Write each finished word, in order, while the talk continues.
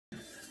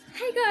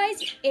Hey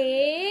guys,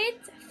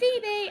 it's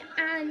Phoebe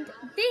and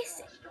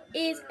this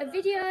is a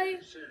video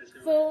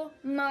for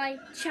my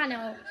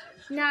channel.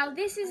 Now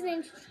this is an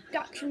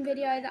introduction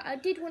video that I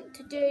did want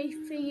to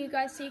do for you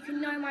guys so you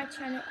can know my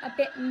channel a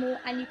bit more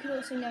and you can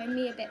also know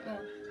me a bit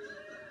more.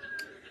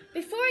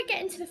 Before I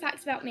get into the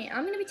facts about me,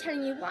 I'm going to be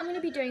telling you what I'm going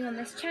to be doing on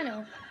this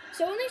channel.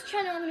 So on this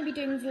channel I'm going to be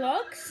doing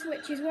vlogs,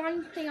 which is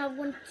one thing I've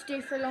wanted to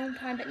do for a long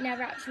time but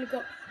never actually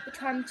got the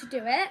time to do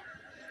it.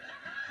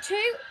 2,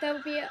 there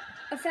will be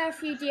a fair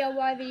few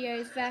DIY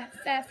videos,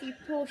 fair few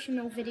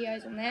promotional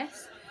videos on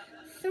this.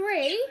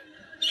 3,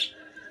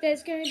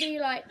 there's going to be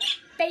like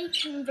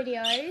baking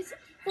videos.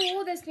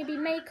 4, there's going to be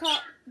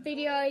makeup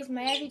videos,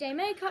 my everyday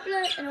makeup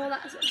look and all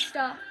that sort of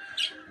stuff.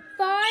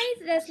 5,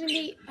 there's going to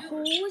be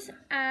hauls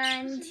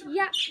and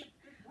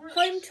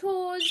home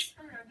tours,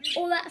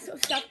 all that sort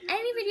of stuff.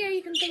 Any video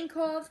you can think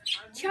of,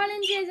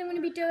 challenges I'm going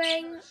to be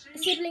doing,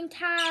 sibling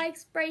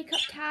tags,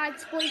 breakup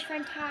tags,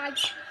 boyfriend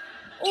tags,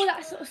 all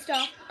that sort of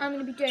stuff I'm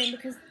going to be doing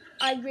because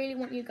I really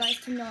want you guys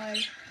to know.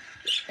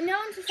 Now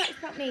on to facts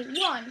about me.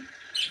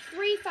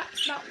 3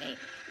 facts about me.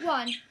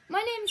 1, my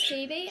name is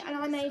Phoebe and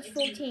I'm age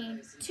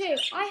 14. 2,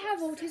 I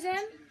have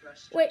autism,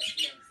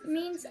 which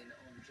means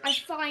I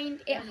find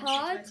it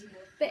hard,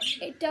 but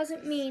it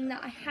doesn't mean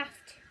that I have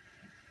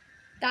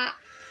to.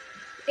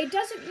 It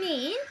doesn't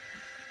mean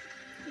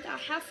that I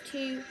have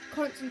to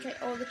concentrate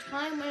all the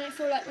time. When I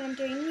feel like when I'm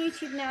doing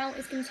YouTube now,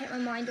 it's going to take my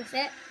mind off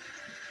it.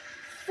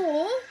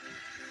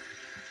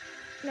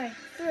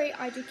 3,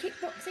 I do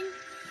kickboxing.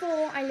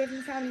 4, I live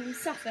in family in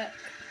Suffolk.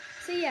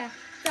 So yeah,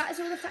 that is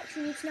all the facts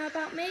you need to know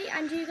about me,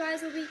 and you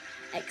guys will be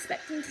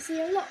expecting to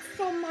see a lot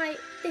from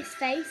this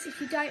face.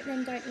 If you don't,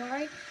 then don't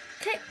worry.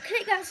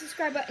 Click that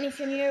subscribe button if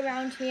you're new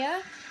around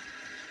here.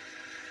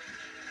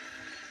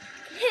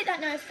 Hit that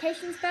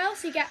notifications bell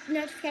so you get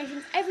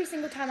notifications every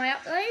single time I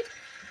upload.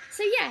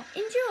 So yeah,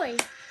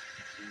 enjoy!